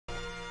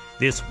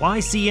This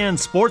YCN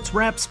Sports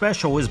Wrap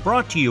special is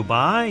brought to you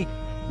by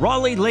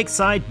Raleigh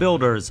Lakeside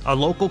Builders, a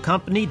local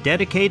company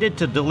dedicated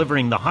to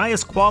delivering the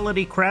highest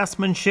quality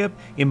craftsmanship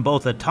in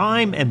both a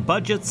time and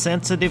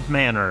budget-sensitive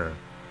manner.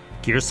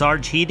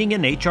 Kearsarge Heating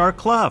and H.R.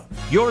 Clough,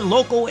 your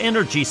local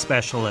energy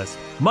specialist,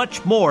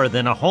 much more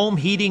than a home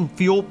heating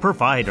fuel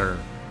provider.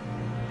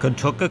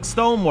 Kentucky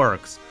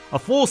Stoneworks, a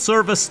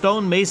full-service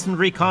stone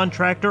masonry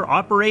contractor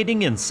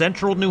operating in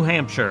central New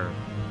Hampshire.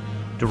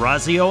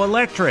 Durazio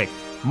Electric,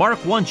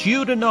 Mark wants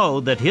you to know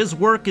that his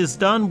work is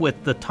done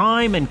with the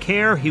time and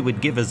care he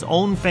would give his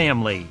own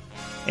family.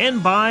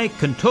 And by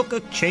Kentucky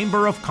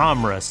Chamber of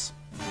Commerce.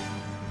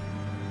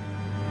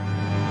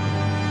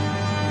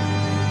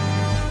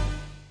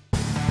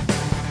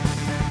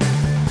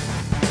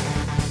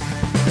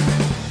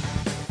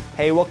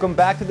 Hey, welcome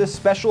back to this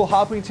special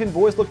Hopkinton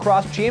Boys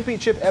Lacrosse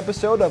Championship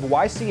episode of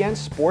YCN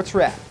Sports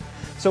Wrap.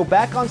 So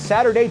back on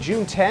Saturday,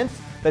 June 10th,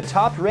 the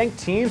top-ranked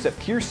teams of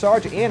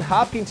Kearsarge and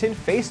Hopkinton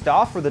faced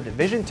off for the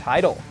division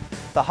title.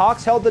 The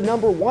Hawks held the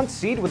 #1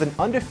 seed with an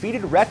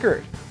undefeated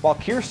record, while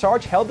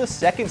Kearsarge held the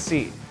 2nd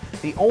seed.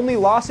 The only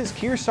losses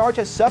Kearsarge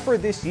has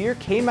suffered this year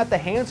came at the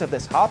hands of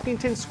this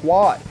Hopkinton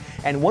squad,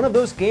 and one of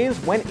those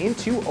games went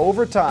into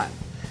overtime.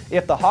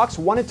 If the Hawks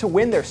wanted to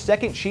win their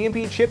 2nd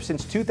championship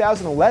since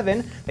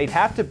 2011, they'd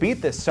have to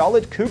beat this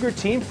solid Cougar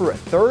team for a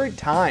 3rd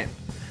time.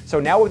 So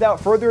now without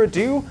further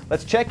ado,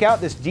 let's check out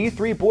this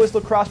D3 Boys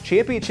Lacrosse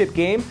Championship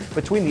game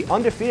between the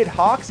undefeated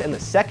Hawks and the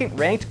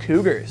 2nd-ranked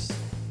Cougars.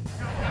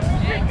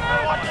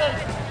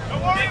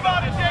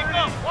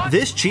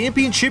 This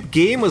championship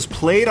game was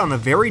played on a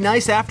very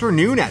nice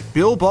afternoon at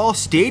Bill Ball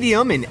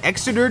Stadium in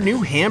Exeter,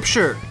 New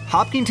Hampshire.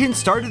 Hopkinton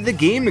started the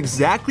game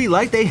exactly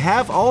like they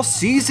have all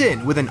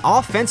season, with an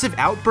offensive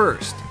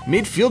outburst.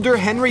 Midfielder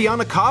Henry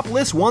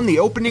Yanakopoulos won the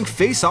opening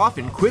face-off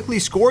and quickly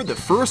scored the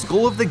first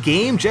goal of the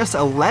game just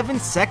 11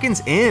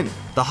 seconds in.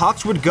 The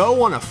Hawks would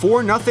go on a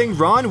 4-0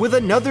 run with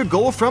another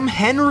goal from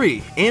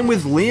Henry, and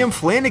with Liam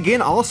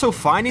Flanagan also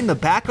finding the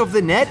back of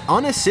the net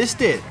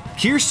unassisted.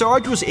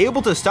 Kearsarge was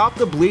able to stop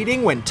the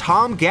bleeding when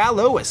Tom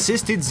Gallo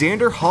assisted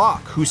Xander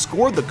Hawk, who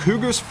scored the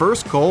Cougars'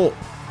 first goal.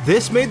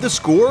 This made the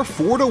score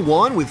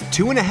 4-1 with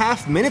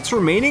 2.5 minutes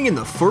remaining in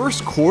the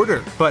first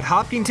quarter, but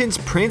Hopkinton's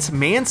Prince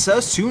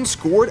Mansa soon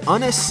scored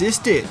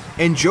unassisted,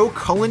 and Joe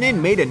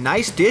Cullinan made a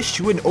nice dish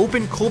to an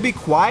open Colby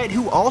Quiet,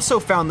 who also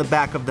found the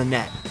back of the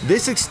net.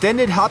 This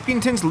extended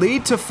Hopkinton's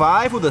lead to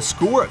 5 with a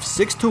score of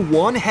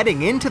 6-1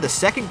 heading into the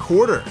second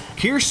quarter.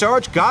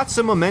 Kearsarge got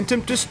some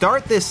momentum to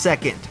start this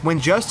second,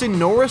 when Justin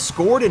Norris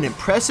scored an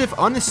impressive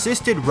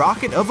unassisted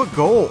rocket of a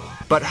goal.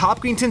 But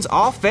Hopkinton's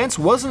offense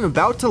wasn't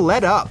about to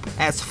let up,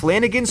 as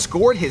Flanagan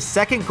scored his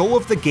 2nd goal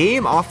of the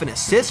game off an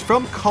assist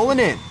from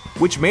Cullinan,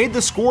 which made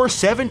the score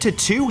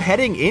 7-2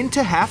 heading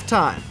into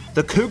halftime.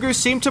 The Cougars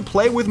seemed to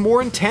play with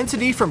more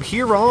intensity from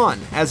here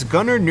on, as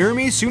Gunnar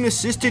Nurmi soon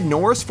assisted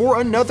Norris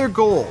for another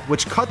goal,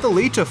 which cut the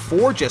lead to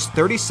 4 just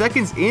 30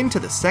 seconds into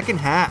the second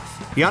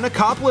half.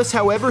 Yanakopoulos,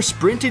 however,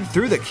 sprinted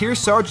through the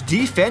Kearsarge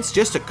defense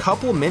just a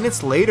couple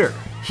minutes later.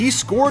 He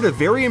scored a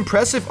very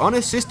impressive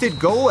unassisted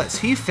goal as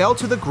he fell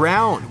to the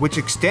ground, which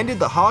extended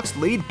the Hawks'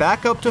 lead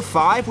back up to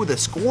 5 with a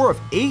score of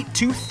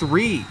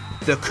 8-3.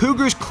 The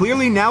Cougars,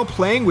 clearly now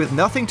playing with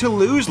nothing to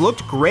lose,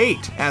 looked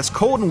great, as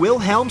Colton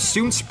Wilhelm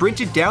soon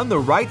sprinted down the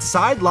right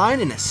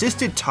sideline and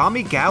assisted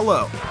Tommy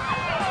Gallo.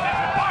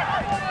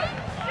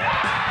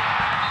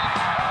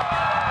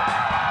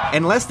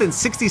 And less than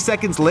 60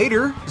 seconds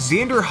later,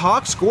 Xander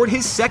Hawk scored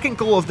his 2nd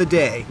goal of the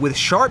day with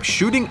sharp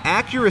shooting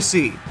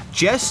accuracy,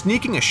 just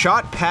sneaking a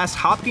shot past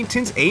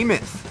Hopkinton's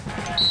Amos.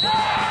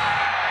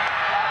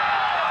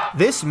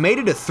 This made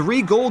it a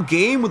 3-goal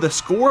game with a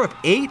score of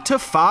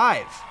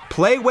 8-5.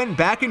 Play went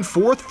back and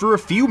forth for a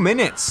few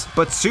minutes,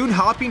 but soon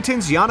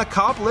Hopkinton's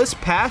Yanakopoulos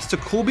passed to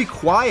Colby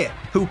Quiet,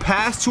 who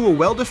passed to a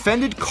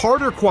well-defended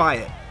Carter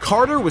Quiet.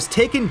 Carter was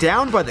taken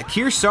down by the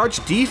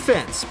Kearsarge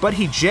defense, but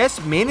he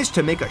just managed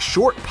to make a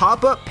short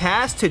pop-up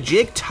pass to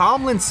Jake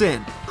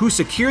Tomlinson, who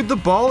secured the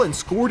ball and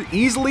scored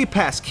easily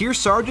past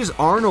Kearsarge's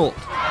Arnold.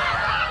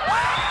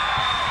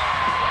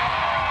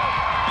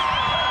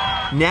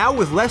 Now,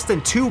 with less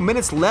than 2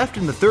 minutes left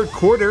in the third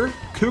quarter,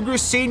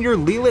 Cougars senior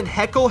Leland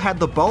Heckel had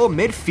the ball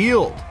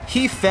midfield.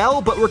 He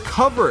fell but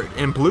recovered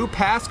and blew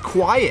past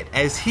Quiet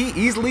as he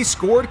easily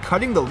scored,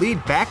 cutting the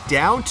lead back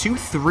down to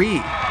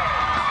 3.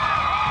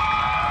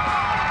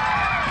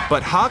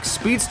 But Hawks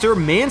speedster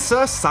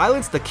Mansa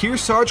silenced the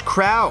Kearsarge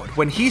crowd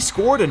when he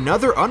scored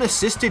another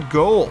unassisted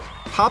goal.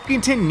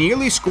 Hopkinton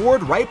nearly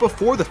scored right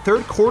before the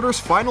third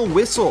quarter's final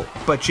whistle,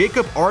 but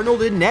Jacob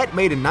Arnold in net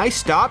made a nice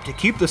stop to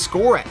keep the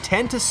score at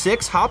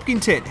 10-6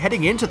 Hopkinton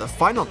heading into the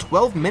final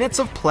 12 minutes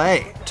of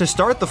play. To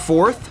start the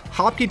fourth,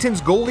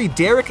 Hopkinton's goalie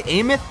Derek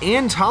Amos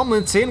and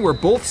Tomlinson were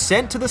both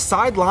sent to the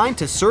sideline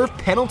to serve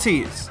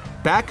penalties.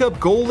 backup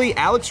goalie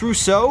Alex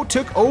Rousseau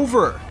took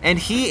over, and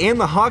he and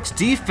the Hawks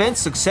defense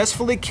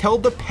successfully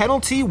killed the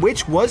penalty,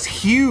 which was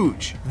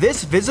huge.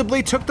 This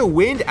visibly took the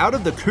wind out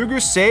of the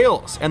Cougars'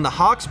 sails, and the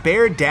Hawks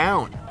bared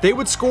down. They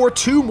would score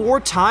 2 more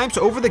times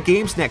over the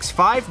game's next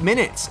 5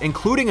 minutes,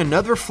 including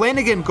another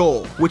Flanagan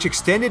goal, which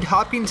extended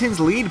Hopkinton's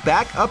lead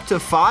back up to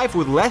 5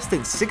 with less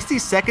than 60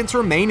 seconds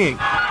remaining.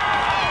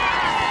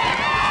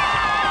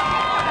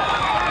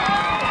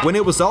 When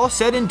it was all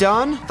said and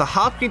done, the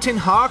Hopkinton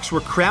Hawks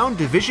were crowned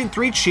Division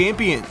III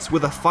champions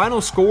with a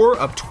final score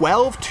of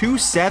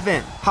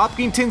 12-7.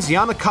 Hopkinton's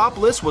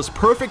Yannikopoulos was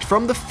perfect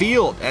from the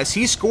field as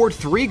he scored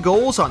 3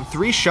 goals on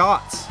 3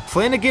 shots.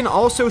 Flanagan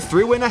also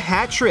threw in a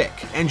hat trick,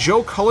 and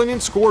Joe Cullinan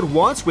scored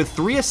once with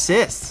 3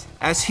 assists,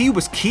 as he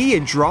was key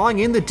in drawing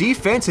in the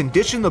defense and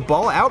dishing the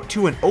ball out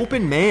to an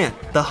open man.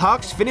 The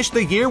Hawks finished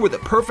the year with a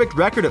perfect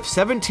record of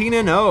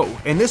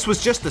 17-0, and this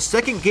was just the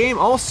second game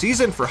all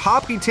season for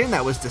Hopkinton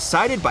that was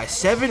decided by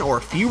 7 or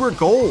fewer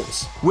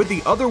goals, with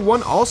the other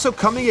one also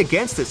coming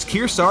against this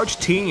Kearsarge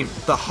team.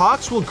 The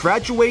Hawks will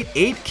graduate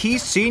 8 key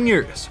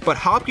seniors, but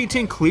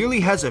Hopkinton clearly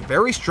has a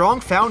very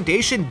strong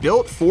foundation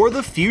built for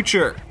the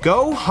future.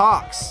 Go Hawks!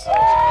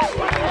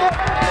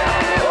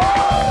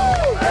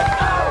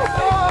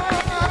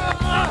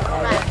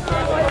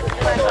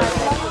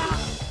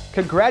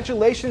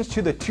 Congratulations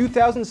to the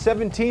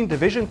 2017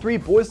 Division III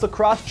Boys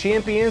Lacrosse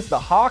champions, the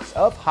Hawks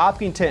of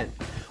Hopkinton.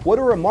 What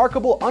a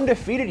remarkable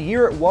undefeated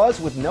year it was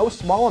with no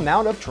small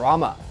amount of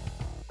drama.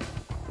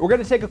 We're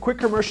going to take a quick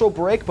commercial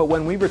break, but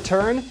when we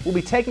return, we'll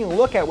be taking a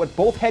look at what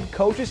both head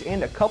coaches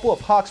and a couple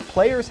of Hawks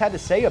players had to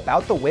say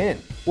about the win.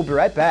 We'll be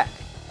right back.